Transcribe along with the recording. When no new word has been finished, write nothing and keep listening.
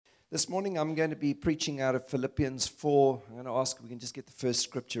This morning I'm going to be preaching out of Philippians 4. I'm going to ask if we can just get the first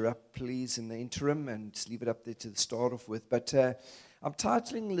scripture up, please, in the interim, and just leave it up there to start off with. But I'm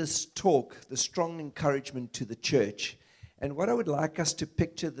titling this talk, The Strong Encouragement to the Church. And what I would like us to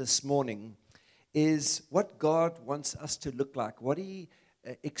picture this morning is what God wants us to look like, what He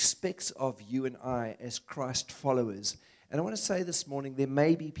expects of you and I as Christ followers. And I want to say this morning, there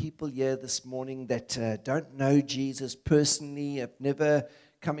may be people here this morning that don't know Jesus personally, have never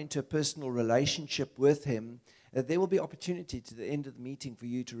come into a personal relationship with Him. There will be opportunity to the end of the meeting for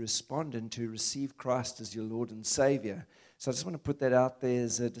you to respond and to receive Christ as your Lord and Savior. So I just want to put that out there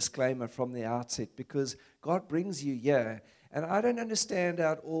as a disclaimer from the outset, because God brings you here. And I don't understand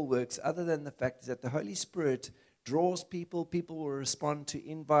how it all works, other than the fact that the Holy Spirit draws people will respond to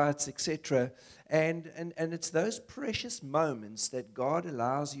invites, etc. And it's those precious moments that God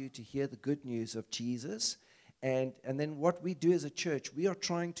allows you to hear the good news of Jesus. And then what we do as a church, we are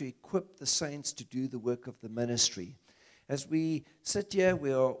trying to equip the saints to do the work of the ministry. As we sit here,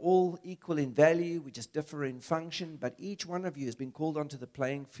 we are all equal in value, we just differ in function, but each one of you has been called onto the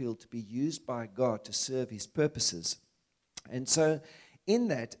playing field to be used by God to serve His purposes. And so in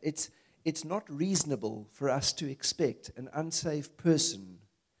that, it's not reasonable for us to expect an unsaved person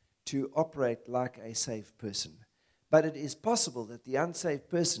to operate like a saved person. But it is possible that the unsaved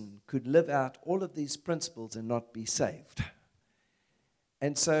person could live out all of these principles and not be saved.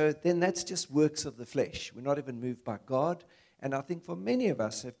 And so then that's just works of the flesh. We're not even moved by God. And I think for many of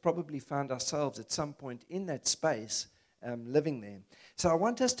us have probably found ourselves at some point in that space living there. So I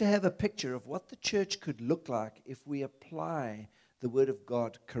want us to have a picture of what the church could look like if we apply the Word of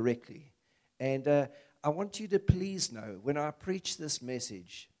God correctly. And I want you to please know, when I preach this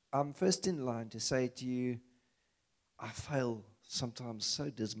message, I'm first in line to say to you, I fail sometimes so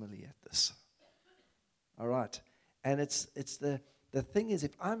dismally at this. All right. And it's the thing is,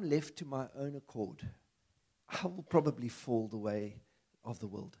 if I'm left to my own accord, I will probably fall the way of the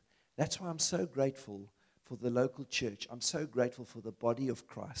world. That's why I'm so grateful for the local church. I'm so grateful for the body of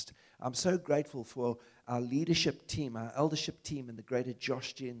Christ. I'm so grateful for our leadership team, our eldership team, and the greater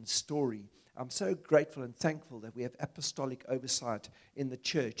Josh Jen story. I'm so grateful and thankful that we have apostolic oversight in the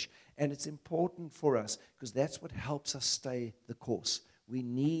church. And it's important for us because that's what helps us stay the course. We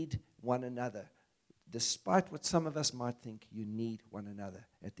need one another. Despite what some of us might think, you need one another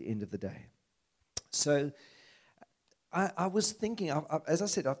at the end of the day. So I was thinking, as I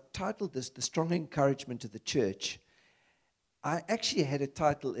said, I've titled this, The Strong Encouragement to the Church. I actually had a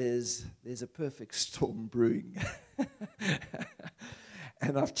title is, There's a Perfect Storm Brewing.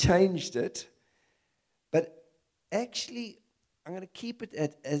 And I've changed it. But actually, I'm going to keep it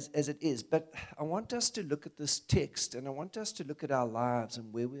as it is. But I want us to look at this text, and I want us to look at our lives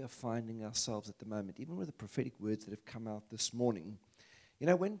and where we are finding ourselves at the moment, even with the prophetic words that have come out this morning. You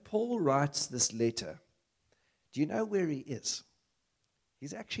know, when Paul writes this letter, do you know where he is?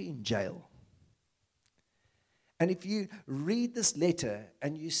 He's actually in jail. And if you read this letter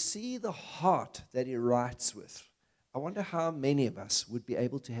and you see the heart that he writes with, I wonder how many of us would be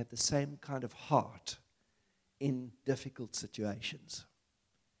able to have the same kind of heart in difficult situations.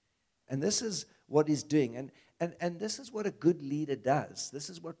 And this is what he's doing. And this is what a good leader does. This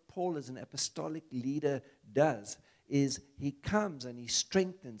is what Paul as an apostolic leader does, is he comes and he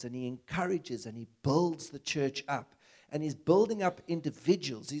strengthens and he encourages and he builds the church up. And he's building up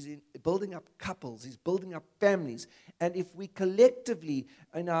individuals, he's building up couples, he's building up families. And if we collectively,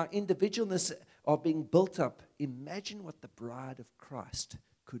 in our individualness, are being built up, imagine what the bride of Christ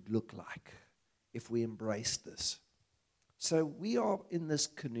could look like if we embrace this. So we are in this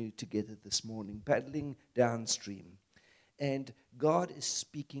canoe together this morning, paddling downstream. And God is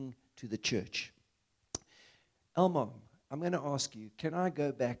speaking to the church. Elmo, I'm going to ask you, can I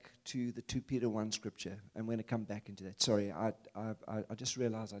go back to the 2 Peter 1 scripture? I'm going to come back into that. Sorry, I just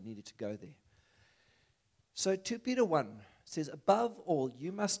realized I needed to go there. So 2 Peter 1 says, above all,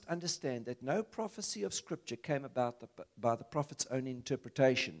 you must understand that no prophecy of scripture came about by the prophet's own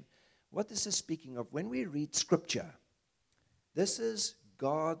interpretation. What this is speaking of, when we read scripture, this is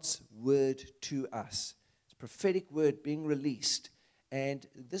God's word to us. It's a prophetic word being released. And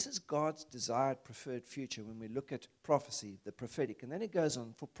this is God's desired, preferred future when we look at prophecy, the prophetic. And then it goes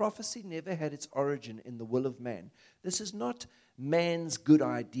on, for prophecy never had its origin in the will of man. This is not man's good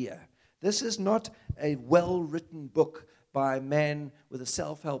idea. This is not a well-written book by a man with a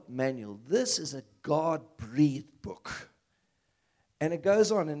self-help manual. This is a God-breathed book. And it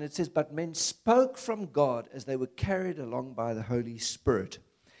goes on and it says, but men spoke from God as they were carried along by the Holy Spirit.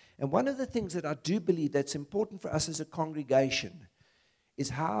 And one of the things that I do believe that's important for us as a congregation is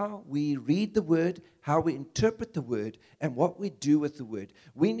how we read the word, how we interpret the word, and what we do with the word.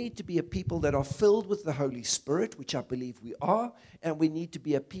 We need to be a people that are filled with the Holy Spirit, which I believe we are, and we need to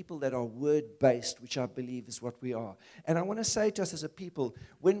be a people that are word-based, which I believe is what we are. And I want to say to us as a people,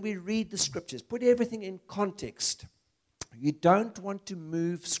 when we read the scriptures, put everything in context. You don't want to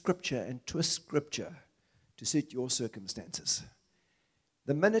move scripture and twist scripture to suit your circumstances.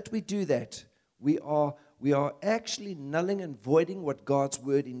 The minute we do that, we are actually nulling and voiding what God's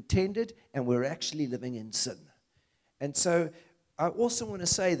word intended, and we're actually living in sin. And so I also want to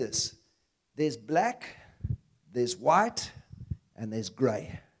say this. There's black, there's white, and there's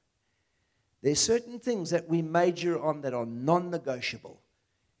gray. There's certain things that we major on that are non-negotiable.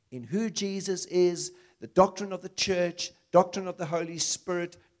 In who Jesus is, the doctrine of the church, doctrine of the Holy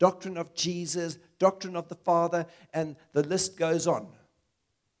Spirit, doctrine of Jesus, doctrine of the Father, and the list goes on.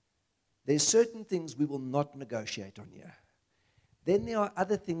 There's certain things we will not negotiate on here. Then there are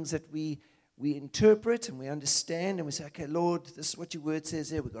other things that we interpret and we understand and we say, okay, Lord, this is what your word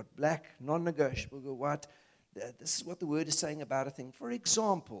says here. We've got black, non-negotiable, we've got white. This is what the word is saying about a thing. For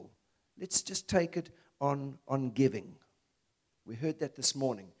example, let's just take it on giving. We heard that this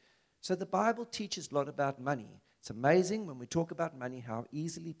morning. So the Bible teaches a lot about money. It's amazing when we talk about money how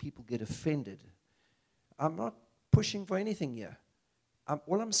easily people get offended. I'm not pushing for anything here.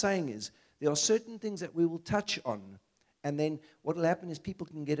 All I'm saying is there are certain things that we will touch on, and then what will happen is people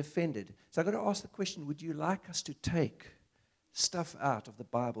can get offended. So I've got to ask the question, would you like us to take stuff out of the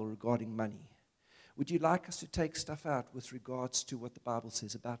Bible regarding money? Would you like us to take stuff out with regards to what the Bible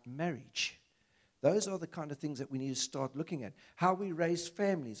says about marriage? Those are the kind of things that we need to start looking at. How we raise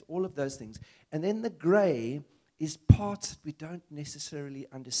families, all of those things. And then the gray is parts that we don't necessarily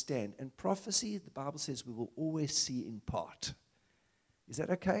understand. And prophecy, the Bible says we will always see in part. Is that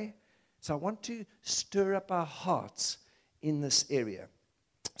okay? So I want to stir up our hearts in this area.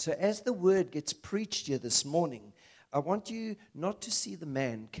 So as the word gets preached here this morning, I want you not to see the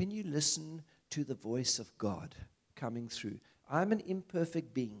man. Can you listen to the voice of God coming through? I'm an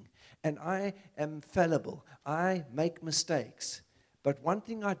imperfect being, and I am fallible. I make mistakes. But one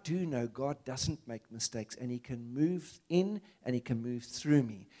thing I do know, God doesn't make mistakes, and he can move in and he can move through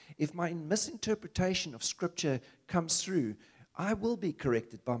me. If my misinterpretation of Scripture comes through, I will be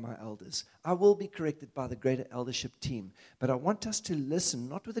corrected by my elders. I will be corrected by the greater eldership team. But I want us to listen,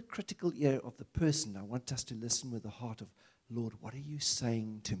 not with a critical ear of the person. I want us to listen with the heart of, Lord, what are you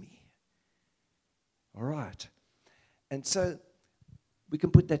saying to me? All right. And so we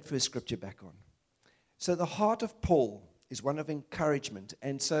can put that first scripture back on. So the heart of Paul is one of encouragement.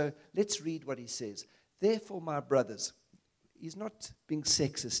 And so let's read what he says. Therefore, my brothers, he's not being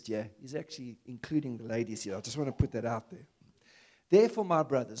sexist here. He's actually including the ladies here. I just want to put that out there. Therefore, my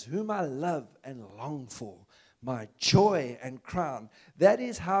brothers, whom I love and long for, my joy and crown, that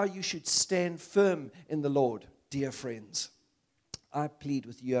is how you should stand firm in the Lord, dear friends. I plead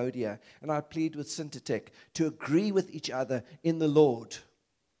with Euodia and I plead with Syntyche to agree with each other in the Lord.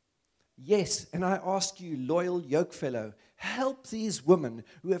 Yes, and I ask you, loyal yokefellow, help these women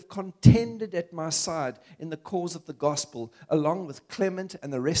who have contended at my side in the cause of the gospel, along with Clement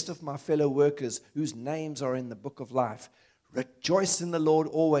and the rest of my fellow workers whose names are in the book of life. Rejoice in the Lord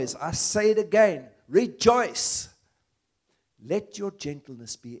always. I say it again, rejoice. Let your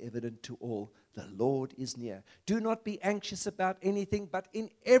gentleness be evident to all. The Lord is near. Do not be anxious about anything, but in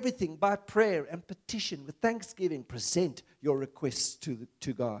everything, by prayer and petition, with thanksgiving, present your requests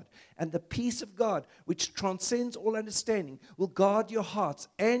to God. And the peace of God, which transcends all understanding, will guard your hearts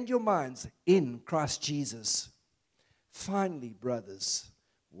and your minds in Christ Jesus. Finally, brothers,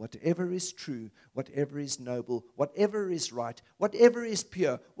 whatever is true, whatever is noble, whatever is right, whatever is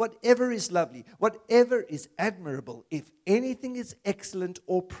pure, whatever is lovely, whatever is admirable, if anything is excellent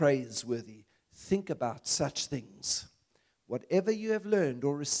or praiseworthy, think about such things. Whatever you have learned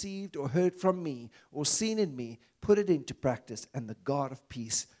or received or heard from me or seen in me, put it into practice, and the God of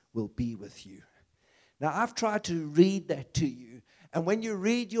peace will be with you. Now, I've tried to read that to you. And when you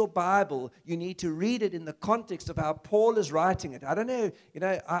read your Bible, you need to read it in the context of how Paul is writing it. I don't know,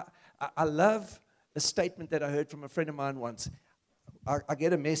 I love a statement that I heard from a friend of mine once. I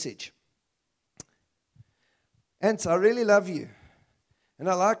get a message. Ants, I really love you. And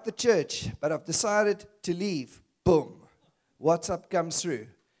I like the church, but I've decided to leave. Boom. WhatsApp comes through.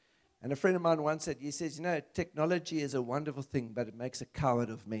 And a friend of mine once said, he says, technology is a wonderful thing, but it makes a coward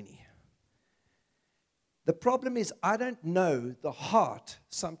of many. The problem is I don't know the heart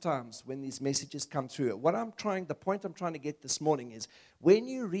sometimes when these messages come through. The point I'm trying to get this morning is when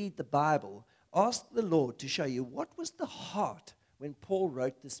you read the Bible, ask the Lord to show you what was the heart when Paul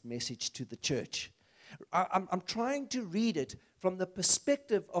wrote this message to the church. I'm trying to read it from the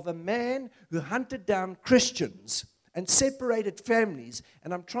perspective of a man who hunted down Christians and separated families.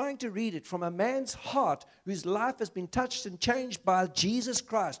 And I'm trying to read it from a man's heart whose life has been touched and changed by Jesus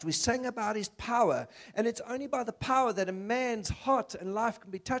Christ. We sang about his power, and it's only by the power that a man's heart and life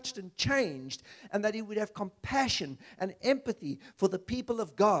can be touched and changed, and that he would have compassion and empathy for the people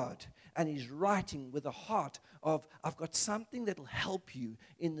of God. And he's writing with a heart of, I've got something that will help you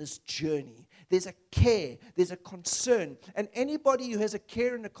in this journey. There's a care, there's a concern. And anybody who has a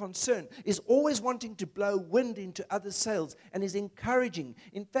care and a concern is always wanting to blow wind into other sails and is encouraging.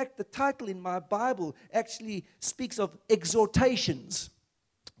 In fact, the title in my Bible actually speaks of exhortations.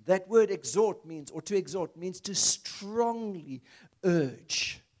 That word exhort means, or to exhort, means to strongly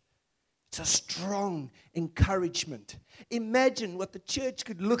urge. It's a strong encouragement. Imagine what the church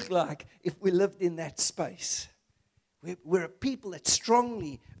could look like if we lived in that space. We're a people that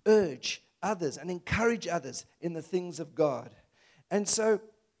strongly urge others and encourage others in the things of God. And so,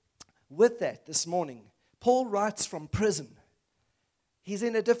 with that, this morning, Paul writes from prison. He's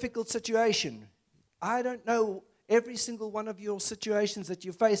in a difficult situation. I don't know every single one of your situations that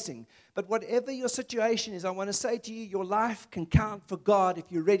you're facing. But whatever your situation is, I want to say to you, your life can count for God if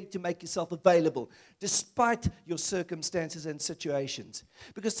you're ready to make yourself available, despite your circumstances and situations.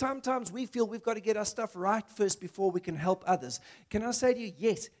 Because sometimes we feel we've got to get our stuff right first before we can help others. Can I say to you,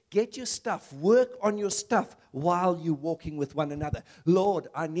 yes, get your stuff, work on your stuff while you're walking with one another. Lord,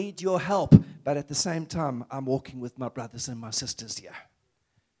 I need your help, but at the same time, I'm walking with my brothers and my sisters here.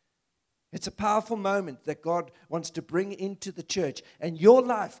 It's a powerful moment that God wants to bring into the church. And your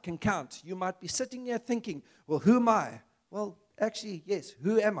life can count. You might be sitting there thinking, well, who am I? Well, actually, yes,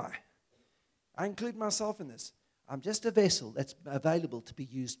 who am I? I include myself in this. I'm just a vessel that's available to be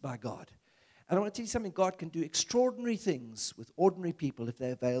used by God. And I want to tell you something. God can do extraordinary things with ordinary people if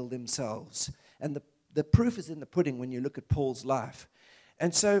they avail themselves. And the proof is in the pudding when you look at Paul's life.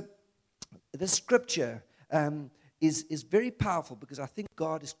 And so the scripture is very powerful because I think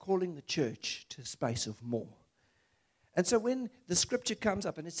God is calling the church to a space of more. And so when the scripture comes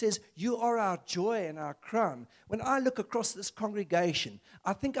up and it says, you are our joy and our crown, when I look across this congregation,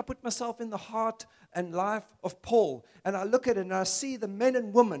 I think I put myself in the heart and life of Paul, and I look at it and I see the men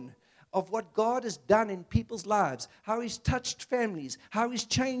and women of what God has done in people's lives, how he's touched families, how he's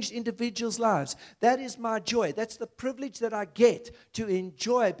changed individuals' lives. That is my joy. That's the privilege that I get to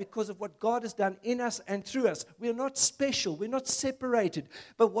enjoy because of what God has done in us and through us. We're not special. We're not separated.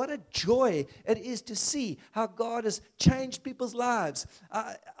 But what a joy it is to see how God has changed people's lives.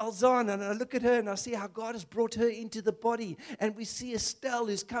 Alzana, and I look at her and I see how God has brought her into the body. And we see Estelle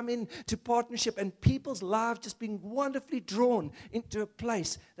who's come into partnership, and people's lives just being wonderfully drawn into a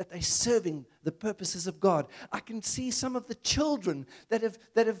place that they serving the purposes of God. I can see some of the children that have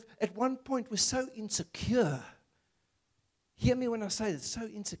at one point were so insecure. Hear me when I say this, so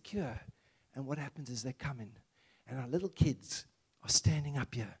insecure. And what happens is they come in, and our little kids are standing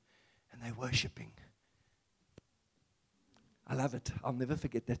up here, and they're worshiping. I love it. I'll never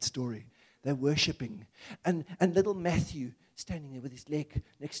forget that story. They're worshiping. And little Matthew standing there with his leg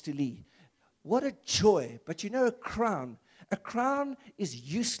next to Lee. What a joy. But you know, a crown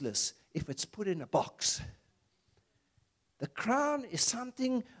is useless if it's put in a box. The crown is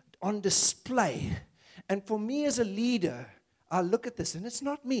something on display. And for me as a leader, I look at this, and it's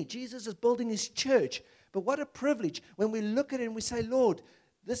not me. Jesus is building his church. But what a privilege when we look at it and we say, Lord,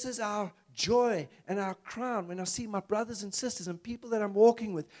 this is our joy and our crown. When I see my brothers and sisters and people that I'm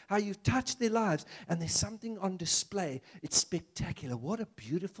walking with, how you've touched their lives, and there's something on display. It's spectacular. What a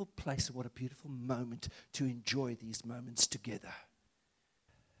beautiful place, what a beautiful moment to enjoy these moments together.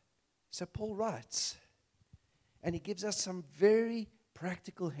 So Paul writes, and he gives us some very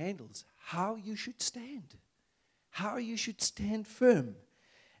practical handles, how you should stand, how you should stand firm.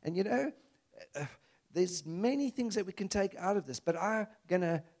 And you know, there's many things that we can take out of this, but I'm going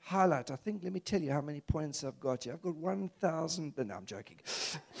to highlight, let me tell you how many points I've got here. I've got 1,000, but no, I'm joking.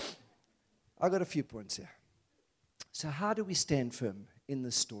 I've got a few points here. So how do we stand firm in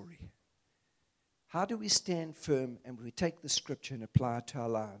this story? How do we stand firm and we take the scripture and apply it to our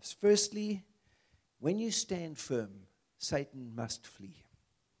lives? Firstly, when you stand firm, Satan must flee.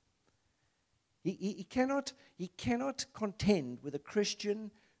 He cannot contend with a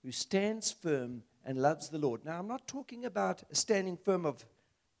Christian who stands firm and loves the Lord. Now, I'm not talking about standing firm of,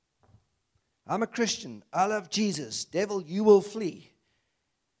 I'm a Christian, I love Jesus, devil, you will flee.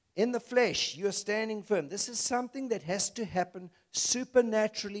 In the flesh, you're standing firm. This is something that has to happen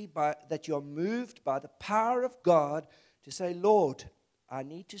supernaturally, that you're moved by the power of God to say, Lord, I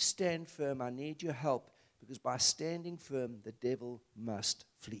need to stand firm, I need your help, because by standing firm, the devil must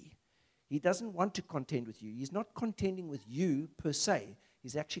flee. He doesn't want to contend with you. He's not contending with you per se.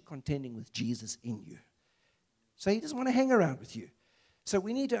 He's actually contending with Jesus in you. So he doesn't want to hang around with you. So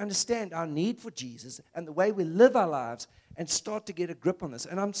we need to understand our need for Jesus and the way we live our lives and start to get a grip on this.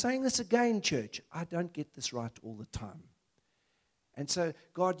 And I'm saying this again, church. I don't get this right all the time. And so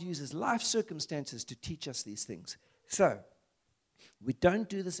God uses life circumstances to teach us these things. So we don't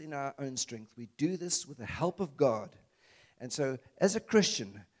do this in our own strength. We do this with the help of God. And so as a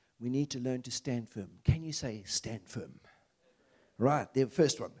Christian, we need to learn to stand firm. Can you say stand firm? Right, the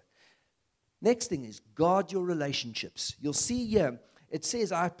first one. Next thing is guard your relationships. You'll see here, it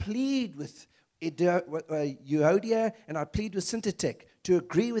says, I plead with Euodia and I plead with Syntyche to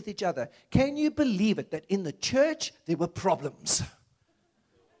agree with each other. Can you believe it that in the church there were problems?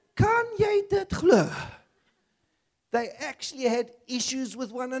 Kan jy dit glo? They actually had issues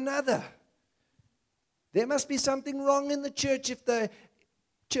with one another. There must be something wrong in the church if the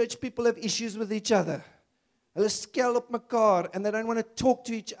church people have issues with each other. Hulle skel op mekaar and they don't want to talk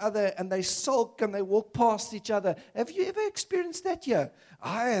to each other and they sulk and they walk past each other. Have you ever experienced that here?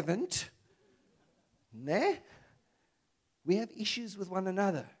 I haven't. Nah? We have issues with one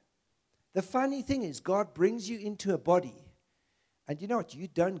another. The funny thing is God brings you into a body and you know what? You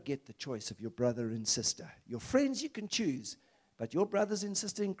don't get the choice of your brother and sister. Your friends you can choose, but your brothers and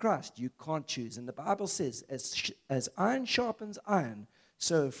sisters in Christ you can't choose. And the Bible says, as iron sharpens iron,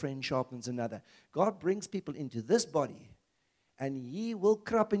 so a friend sharpens another. God brings people into this body, and he will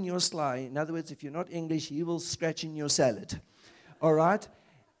crap in your sly. In other words, if you're not English, he will scratch in your salad. All right?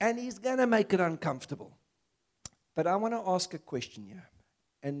 And he's going to make it uncomfortable. But I want to ask a question here.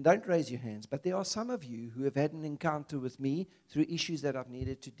 And don't raise your hands, but there are some of you who have had an encounter with me through issues that I've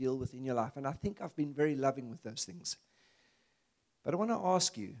needed to deal with in your life. And I think I've been very loving with those things. But I want to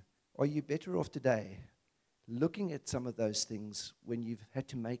ask you, are you better off today looking at some of those things when you've had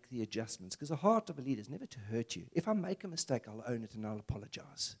to make the adjustments? Because the heart of a leader is never to hurt you. If I make a mistake, I'll own it and I'll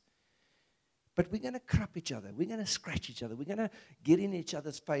apologize. But we're going to crap each other. We're going to scratch each other. We're going to get in each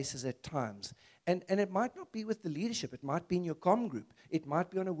other's faces at times. And it might not be with the leadership. It might be in your comm group. It might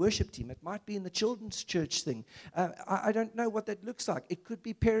be on a worship team. It might be in the children's church thing. I don't know what that looks like. It could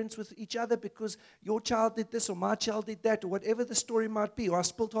be parents with each other because your child did this or my child did that or whatever the story might be. Or I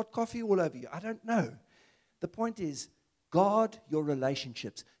spilled hot coffee all over you. I don't know. The point is, guard your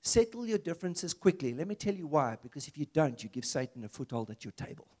relationships. Settle your differences quickly. Let me tell you why. Because if you don't, you give Satan a foothold at your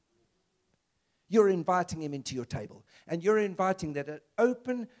table. You're inviting him into your table. And you're inviting that an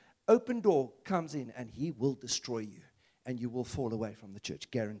open door comes in and he will destroy you. And you will fall away from the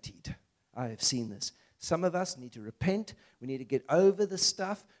church, guaranteed. I have seen this. Some of us need to repent. We need to get over the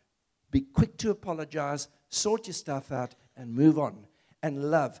stuff. Be quick to apologize. Sort your stuff out and move on.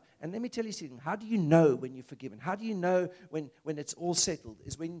 And love. And let me tell you something. How do you know when you're forgiven? How do you know when it's all settled?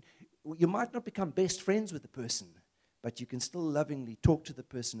 Is when you might not become best friends with the person, but you can still lovingly talk to the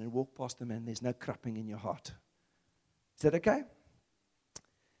person and walk past them and there's no crapping in your heart. Is that okay?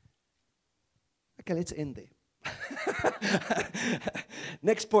 Okay, let's end there.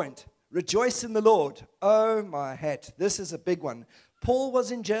 Next point. Rejoice in the Lord. Oh, my hat. This is a big one. Paul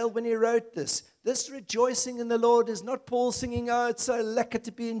was in jail when he wrote this. This rejoicing in the Lord is not Paul singing, oh, it's so lekker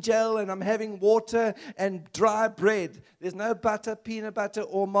to be in jail and I'm having water and dry bread. There's no butter, peanut butter,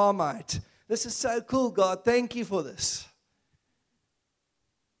 or Marmite. This is so cool, God. Thank you for this.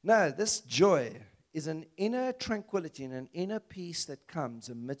 No, this joy is an inner tranquility and an inner peace that comes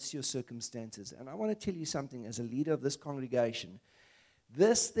amidst your circumstances. And I want to tell you something as a leader of this congregation.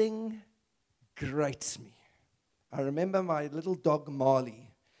 This thing grates me. I remember my little dog,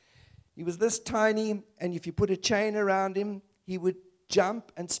 Marley. He was this tiny, and if you put a chain around him, he would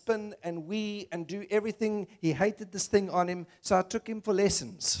jump and spin and wee and do everything. He hated this thing on him, so I took him for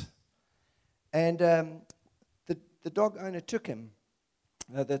lessons. And the dog owner took him,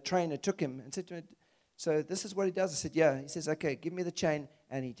 the trainer took him and said to me, so this is what he does. I said, yeah. He says, okay, give me the chain.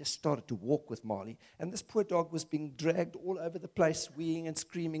 And he just started to walk with Marley. And this poor dog was being dragged all over the place, weeing and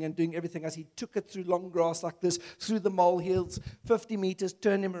screaming and doing everything as he took it through long grass like this, through the molehills, 50 meters,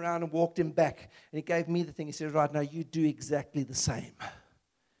 turned him around and walked him back. And he gave me the thing. He said, right, now you do exactly the same.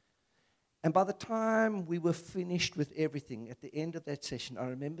 And by the time we were finished with everything, at the end of that session, I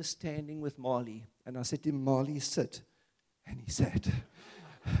remember standing with Marley. And I said to him, Marley, sit. And he sat.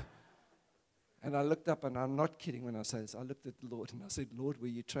 And I looked up, and I'm not kidding when I say this. I looked at the Lord, and I said, Lord, were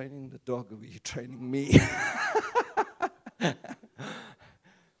you training the dog, or were you training me?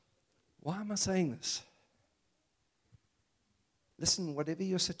 Why am I saying this? Listen, whatever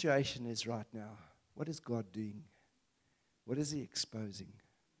your situation is right now, what is God doing? What is he exposing?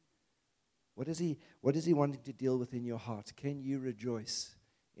 What is he wanting to deal with in your heart? Can you rejoice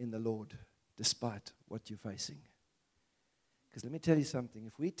in the Lord despite what you're facing. Because let me tell you something.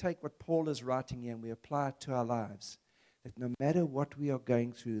 If we take what Paul is writing here and we apply it to our lives, that no matter what we are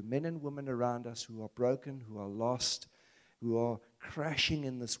going through, men and women around us who are broken, who are lost, who are crashing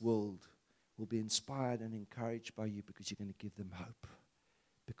in this world, will be inspired and encouraged by you because you're going to give them hope.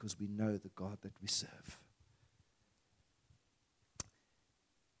 Because we know the God that we serve.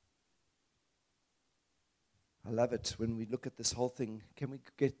 I love it when we look at this whole thing. Can we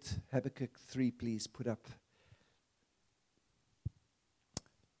get Habakkuk 3, please, put up?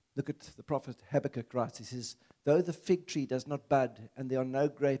 Look at the prophet Habakkuk writes. He says, though the fig tree does not bud, and there are no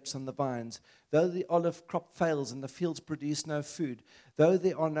grapes on the vines, though the olive crop fails, and the fields produce no food, though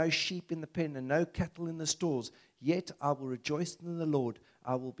there are no sheep in the pen, and no cattle in the stores, yet I will rejoice in the Lord.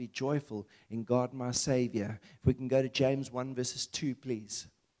 I will be joyful in God my Savior. If we can go to James 1, verses 2, please.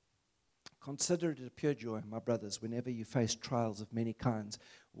 Consider it a pure joy, my brothers, whenever you face trials of many kinds.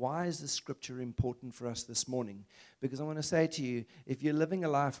 Why is this scripture important for us this morning? Because I want to say to you, if you're living a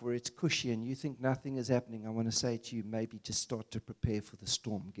life where it's cushy and you think nothing is happening, I want to say to you, maybe just start to prepare for the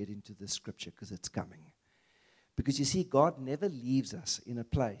storm. Get into this scripture because it's coming. Because you see, God never leaves us in a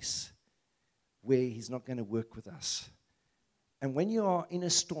place where He's not going to work with us. And when you are in a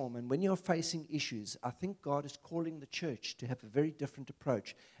storm and when you're facing issues, I think God is calling the church to have a very different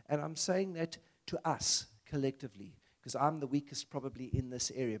approach. And I'm saying that to us collectively, because I'm the weakest probably in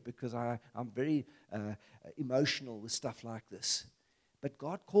this area, because I'm very emotional with stuff like this. But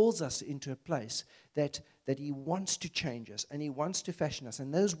God calls us into a place that He wants to change us and He wants to fashion us.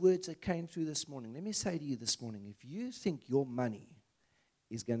 And those words that came through this morning, let me say to you this morning, if you think your money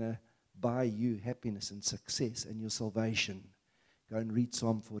is going to buy you happiness and success and your salvation, go and read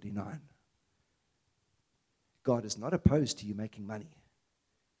Psalm 49. God is not opposed to you making money.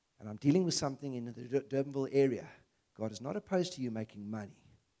 And I'm dealing with something in the Durbanville area. God is not opposed to you making money.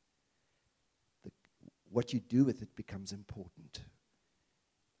 What you do with it becomes important.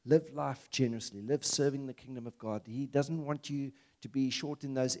 Live life generously. Live serving the kingdom of God. He doesn't want you to be short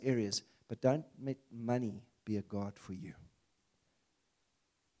in those areas. But don't make money be a God for you.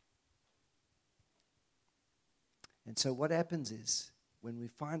 And so what happens is, when we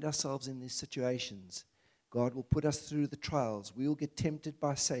find ourselves in these situations, God will put us through the trials. We will get tempted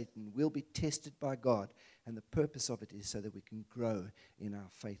by Satan. We'll be tested by God. And the purpose of it is so that we can grow in our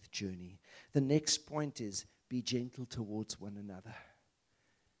faith journey. The next point is, be gentle towards one another.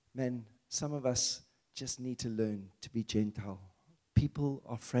 Man, some of us just need to learn to be gentle. People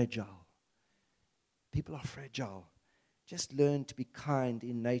are fragile. People are fragile. Just learn to be kind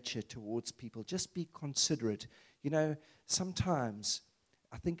in nature towards people. Just be considerate. You know, sometimes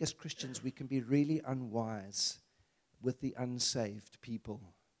I think as Christians we can be really unwise with the unsaved people.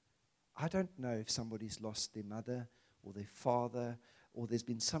 I don't know if somebody's lost their mother or their father, or there's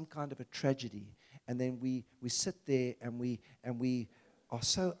been some kind of a tragedy, and then we sit there and we are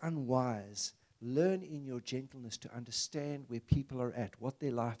so unwise. Learn in your gentleness to understand where people are at, what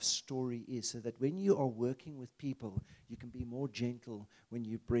their life story is, so that when you are working with people, you can be more gentle when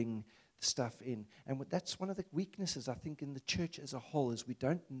you bring stuff in. And that's one of the weaknesses, I think, in the church as a whole, is we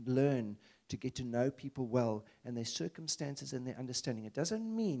don't learn to get to know people well and their circumstances and their understanding. It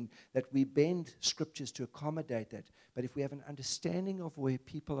doesn't mean that we bend scriptures to accommodate that, but if we have an understanding of where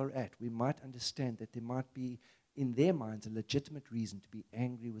people are at, we might understand that there might be, in their minds, a legitimate reason to be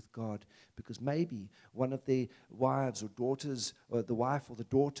angry with God, because maybe one of their wives or daughters, or the wife or the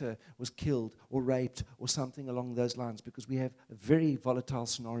daughter, was killed or raped or something along those lines, because we have very volatile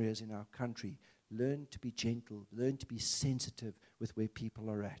scenarios in our country. Learn to be gentle. Learn to be sensitive with where people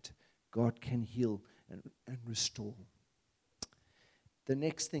are at. God can heal and restore. The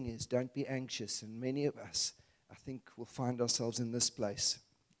next thing is, don't be anxious. And many of us, I think, will find ourselves in this place.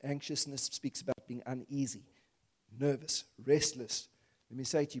 Anxiousness speaks about being uneasy, nervous, restless. Let me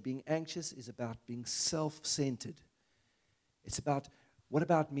say to you, being anxious is about being self-centered. It's about, what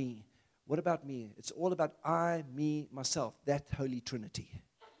about me? What about me? It's all about I, me, myself, that Holy Trinity.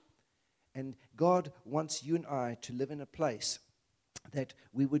 And God wants you and I to live in a place that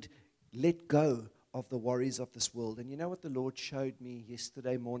we would let go of the worries of this world. And you know what the Lord showed me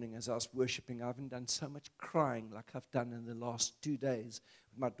yesterday morning as I was worshiping? I haven't done so much crying like I've done in the last 2 days,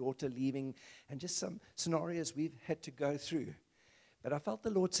 with my daughter leaving and just some scenarios we've had to go through. But I felt the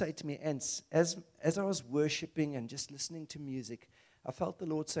Lord say to me, and as I was worshiping and just listening to music, I felt the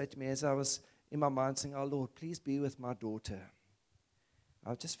Lord say to me, as I was in my mind saying, oh Lord, please be with my daughter.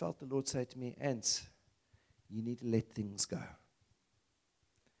 I just felt the Lord say to me, Ants, you need to let things go.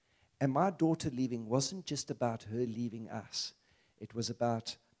 And my daughter leaving wasn't just about her leaving us. It was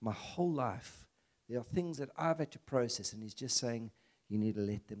about my whole life. There are things that I've had to process, and He's just saying, you need to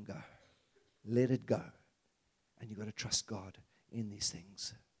let them go. Let it go. And you've got to trust God in these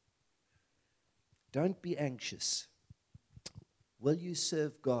things. Don't be anxious. Will you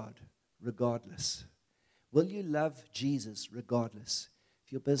serve God regardless? Will you love Jesus regardless?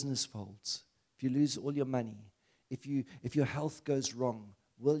 If your business folds, if you lose all your money, if your health goes wrong,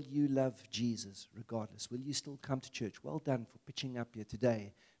 will you love Jesus regardless? Will you still come to church? Well done for pitching up here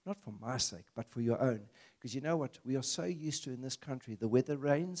today. Not for my sake, but for your own. Because you know what? We are so used to in this country, the weather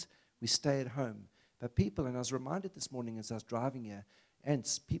rains, we stay at home. But people, and I was reminded this morning as I was driving here, and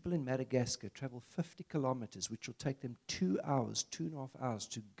people in Madagascar travel 50 kilometers, which will take them 2 hours, 2.5 hours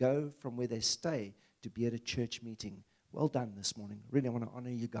to go from where they stay to be at a church meeting. Well done this morning. Really, I want to honor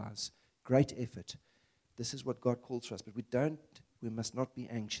you guys. Great effort. This is what God calls for us. But we must not be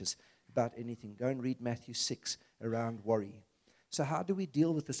anxious about anything. Go and read Matthew 6 around worry. So how do we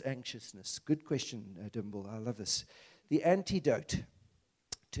deal with this anxiousness? Good question, Dimble. I love this. The antidote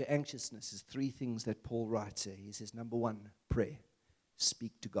to anxiousness is 3 things that Paul writes here. He says, number 1, prayer.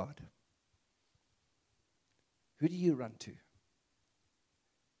 Speak to God. Who do you run to?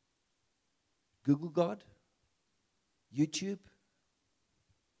 Google God? YouTube?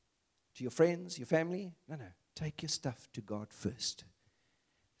 To your friends, your family? No. Take your stuff to God first.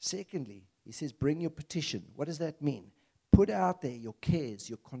 Secondly, he says, bring your petition. What does that mean? Put out there your cares,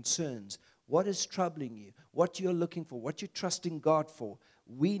 your concerns, what is troubling you, what you're looking for, what you're trusting God for.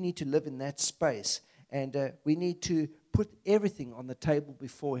 We need to live in that space, and we need to put everything on the table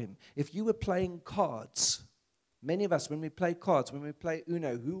before Him. If you were playing cards, many of us, when we play cards, when we play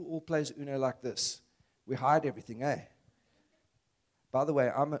Uno, who all plays Uno like this? We hide everything, eh? By the way,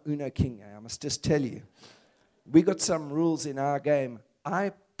 I'm a Uno king, I must just tell you. We got some rules in our game.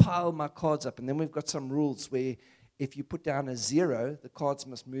 I pile my cards up, and then we've got some rules where if you put down a 0, the cards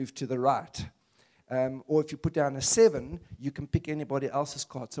must move to the right. Or if you put down a 7, you can pick anybody else's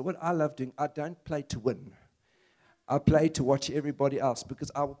card. So what I love doing, I don't play to win. I play to watch everybody else,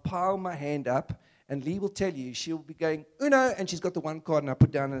 because I will pile my hand up, and Lee will tell you, she'll be going, Uno, and she's got the 1 card, and I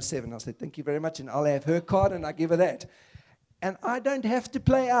put down a 7. I'll say, thank you very much, and I'll have her card, and I give her that. And I don't have to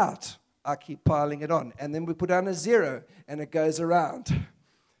play out. I keep piling it on. And then we put down a 0, and it goes around.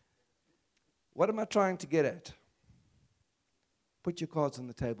 What am I trying to get at? Put your cards on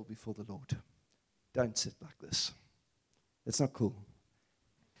the table before the Lord. Don't sit like this. It's not cool.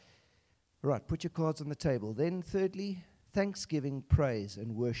 Right, put your cards on the table. Then thirdly, thanksgiving, praise,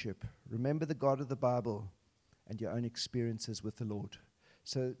 and worship. Remember the God of the Bible and your own experiences with the Lord.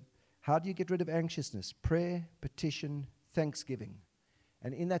 So how do you get rid of anxiousness? Prayer, petition, thanksgiving.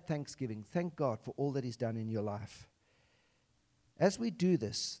 And in that thanksgiving, thank God for all that He's done in your life. As we do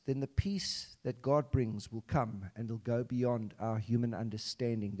this, then the peace that God brings will come, and it'll go beyond our human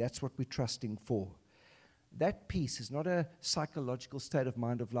understanding. That's what we're trusting for. That peace is not a psychological state of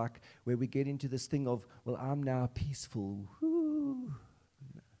mind of like where we get into this thing of, well, I'm now peaceful. Woo.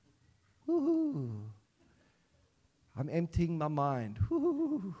 Woo. I'm emptying my mind.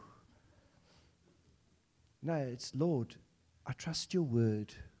 Woo. No, it's, Lord, I trust your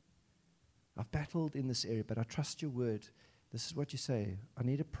word. I've battled in this area, but I trust your word. This is what you say. I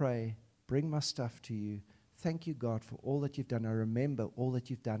need to pray, bring my stuff to you. Thank you, God, for all that you've done. I remember all that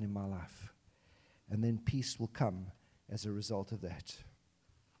you've done in my life. And then peace will come as a result of that.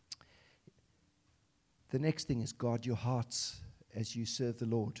 The next thing is guard your hearts as you serve the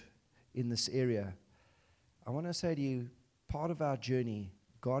Lord in this area. I want to say to you, part of our journey,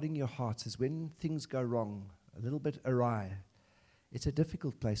 guarding your hearts, is when things go wrong, a little bit awry. It's a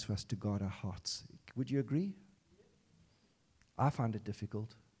difficult place for us to guard our hearts. Would you agree? I find it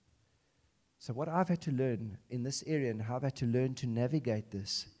difficult. So what I've had to learn in this area, and how I've had to learn to navigate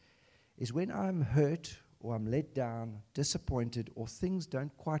this, is when I'm hurt or I'm let down, disappointed, or things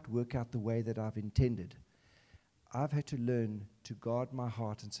don't quite work out the way that I've intended, I've had to learn to guard my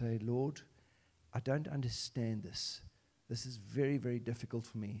heart and say, Lord, I don't understand this. This is very, very difficult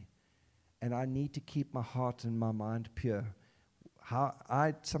for me. And I need to keep my heart and my mind pure. How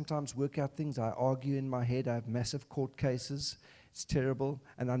I sometimes work out things. I argue in my head. I have massive court cases. It's terrible,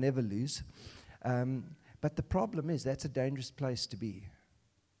 and I never lose. But the problem is that's a dangerous place to be,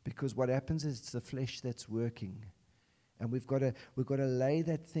 because what happens is it's the flesh that's working, and we've got to lay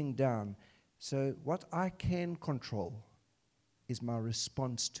that thing down. So what I can control is my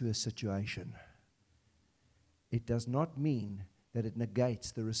response to a situation. It does not mean that it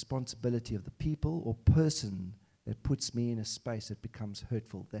negates the responsibility of the people or person that puts me in a space that becomes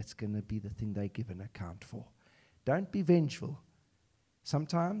hurtful. That's going to be the thing they give an account for. Don't be vengeful.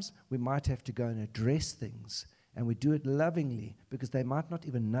 Sometimes we might have to go and address things And we do it lovingly because they might not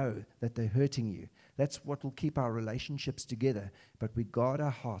even know that they're hurting you. That's what will keep our relationships together. But we guard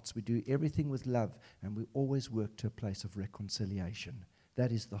our hearts. We do everything with love. And we always work to a place of reconciliation.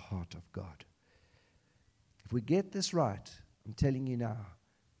 That is the heart of God. If we get this right, I'm telling you now,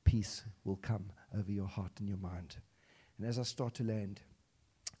 peace will come over your heart and your mind. And as I start to land,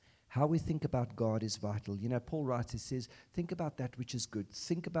 how we think about God is vital. You know, Paul writes, he says, think about that which is good.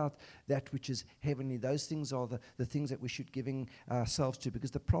 Think about that which is heavenly. Those things are the things that we should giving ourselves to.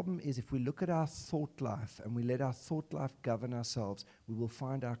 Because the problem is if we look at our thought life and we let our thought life govern ourselves, we will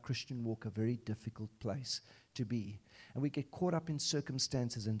find our Christian walk a very difficult place to be. And we get caught up in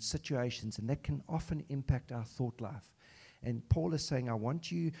circumstances and situations, and that can often impact our thought life. And Paul is saying, I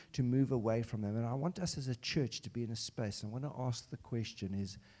want you to move away from them. And I want us as a church to be in a space. I want to ask the question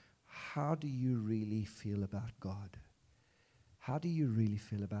is, how do you really feel about God? How do you really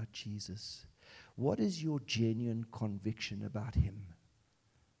feel about Jesus? What is your genuine conviction about Him?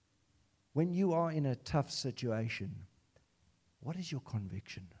 When you are in a tough situation, what is your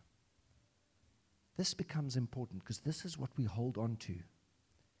conviction? This becomes important because this is what we hold on to.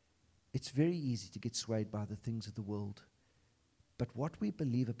 It's very easy to get swayed by the things of the world. But what we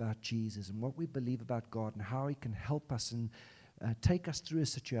believe about Jesus and what we believe about God and how He can help us and take us through a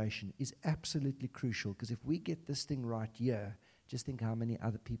situation is absolutely crucial, because if we get this thing right here, just think how many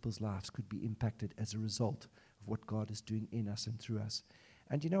other people's lives could be impacted as a result of what God is doing in us and through us.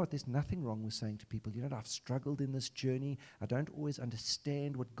 And you know what? There's nothing wrong with saying to people, you know, I've struggled in this journey. I don't always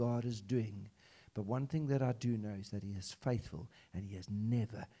understand what God is doing. But one thing that I do know is that He is faithful and He has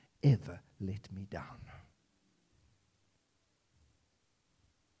never, ever let me down.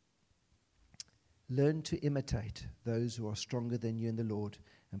 Learn to imitate those who are stronger than you in the Lord.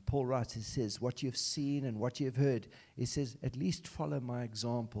 And Paul writes, he says, what you've seen and what you've heard, he says, at least follow my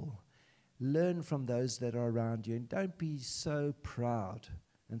example. Learn from those that are around you. And don't be so proud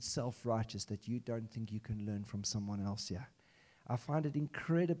and self-righteous that you don't think you can learn from someone else here. I find it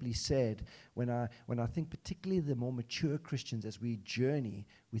incredibly sad when I think particularly the more mature Christians, as we journey,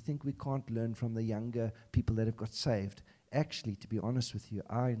 we think we can't learn from the younger people that have got saved. Actually, to be honest with you,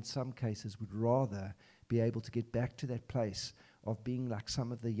 I, in some cases, would rather be able to get back to that place of being like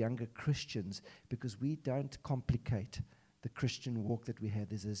some of the younger Christians, because we don't complicate the Christian walk that we have.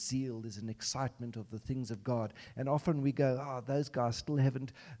 There's a zeal, there's an excitement of the things of God. And often we go, those guys still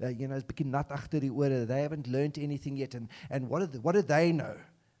haven't, begin nat agter die ore. They haven't learned anything yet. And what do they know?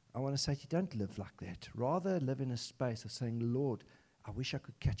 I want to say to you, don't live like that. Rather live in a space of saying, Lord, I wish I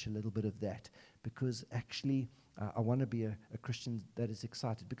could catch a little bit of that, because actually I want to be a Christian that is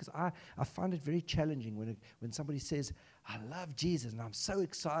excited. Because I find it very challenging when somebody says, I love Jesus and I'm so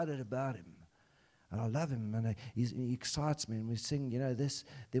excited about Him. And I love Him and he excites me. And we sing,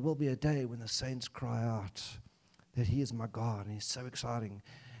 there will be a day when the saints cry out that He is my God. And He's so exciting.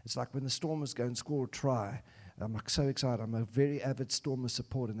 It's like when the Stormers go and score a try. I'm like so excited. I'm a very avid Stormers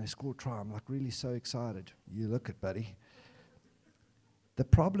supporter, and they score a try. I'm like really so excited. You look it, buddy. The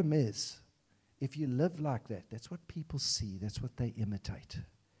problem is, if you live like that, that's what people see. That's what they imitate.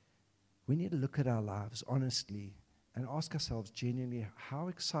 We need to look at our lives honestly and ask ourselves genuinely, how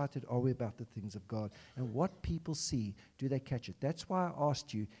excited are we about the things of God? And what people see, do they catch it? That's why I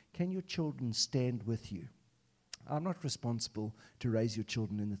asked you, can your children stand with you? I'm not responsible to raise your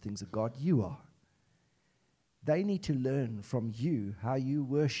children in the things of God. You are. They need to learn from you how you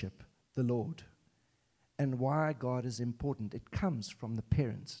worship the Lord and why God is important. It comes from the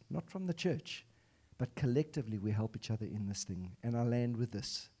parents, not from the church. But collectively, we help each other in this thing. And I land with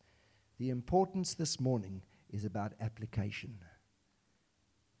this. The importance this morning is about application.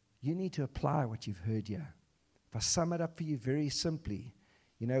 You need to apply what you've heard here. If I sum it up for you very simply,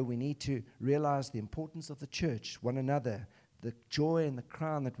 we need to realize the importance of the church, one another, the joy and the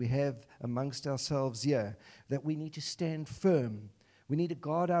crown that we have amongst ourselves here, that we need to stand firm. We need to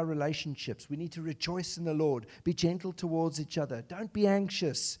guard our relationships. We need to rejoice in the Lord. Be gentle towards each other. Don't be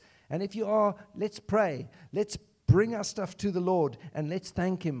anxious. And if you are, let's pray. Let's bring our stuff to the Lord and let's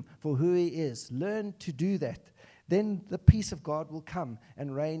thank Him for who He is. Learn to do that. Then the peace of God will come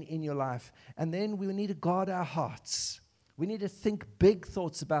and reign in your life. And then we need to guard our hearts. We need to think big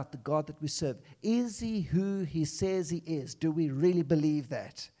thoughts about the God that we serve. Is He who He says He is? Do we really believe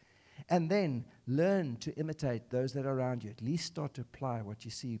that? And then learn to imitate those that are around you. At least start to apply what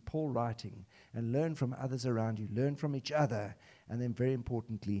you see Paul writing, and learn from others around you. Learn from each other. And then very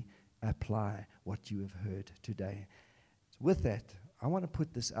importantly, apply what you have heard today. So with that, I want to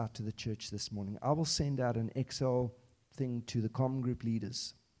put this out to the church this morning. I will send out an Excel thing to the common group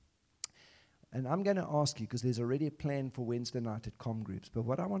leaders. And I'm going to ask you, because there's already a plan for Wednesday night at comm groups, but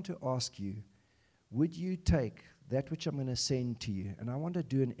what I want to ask you, would you take that which I'm going to send to you, and I want to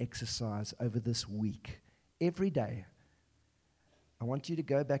do an exercise over this week, every day. I want you to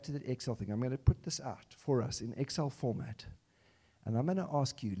go back to that Excel thing. I'm going to put this out for us in Excel format, and I'm going to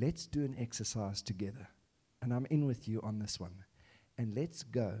ask you, let's do an exercise together, and I'm in with you on this one, and let's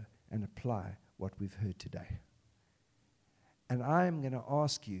go and apply what we've heard today. And I'm going to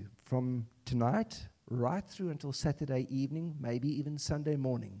ask you from tonight right through until Saturday evening, maybe even Sunday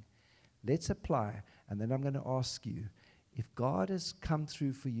morning, let's apply, and then I'm going to ask you, if God has come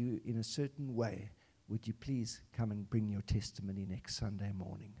through for you in a certain way, would you please come and bring your testimony next Sunday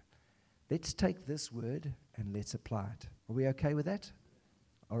morning? Let's take this word and let's apply it. Are we okay with that?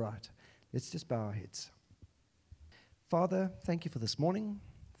 All right. Let's just bow our heads. Father, thank you for this morning.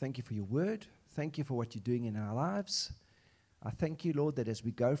 Thank you for your word. Thank you for what you're doing in our lives. I thank you, Lord, that as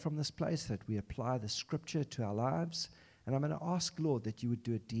we go from this place, that we apply the scripture to our lives. And I'm going to ask, Lord, that you would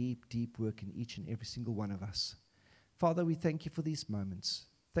do a deep, deep work in each and every single one of us. Father, we thank you for these moments.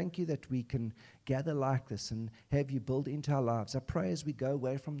 Thank you that we can gather like this and have you build into our lives. I pray as we go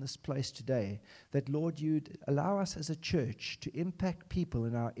away from this place today that, Lord, you'd allow us as a church to impact people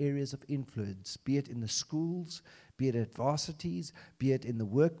in our areas of influence, be it in the schools, be it at varsities, be it in the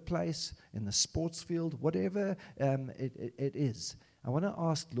workplace, in the sports field, whatever it is. I want to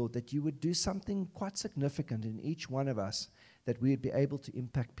ask, Lord, that you would do something quite significant in each one of us, that we would be able to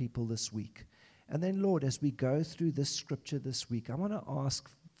impact people this week. And then, Lord, as we go through this scripture this week, I want to ask,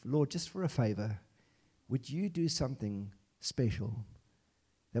 Lord, just for a favor, would you do something special,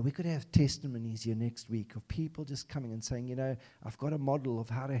 that we could have testimonies here next week of people just coming and saying, I've got a model of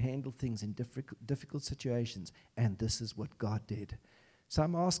how to handle things in difficult situations, and this is what God did. So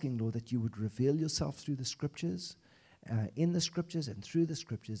I'm asking, Lord, that you would reveal yourself through the scriptures, in the scriptures and through the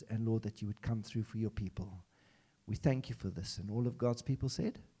scriptures, and Lord, that you would come through for your people. We thank you for this. And all of God's people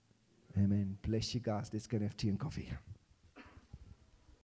said, amen. Bless you guys. Let's go and have tea and coffee.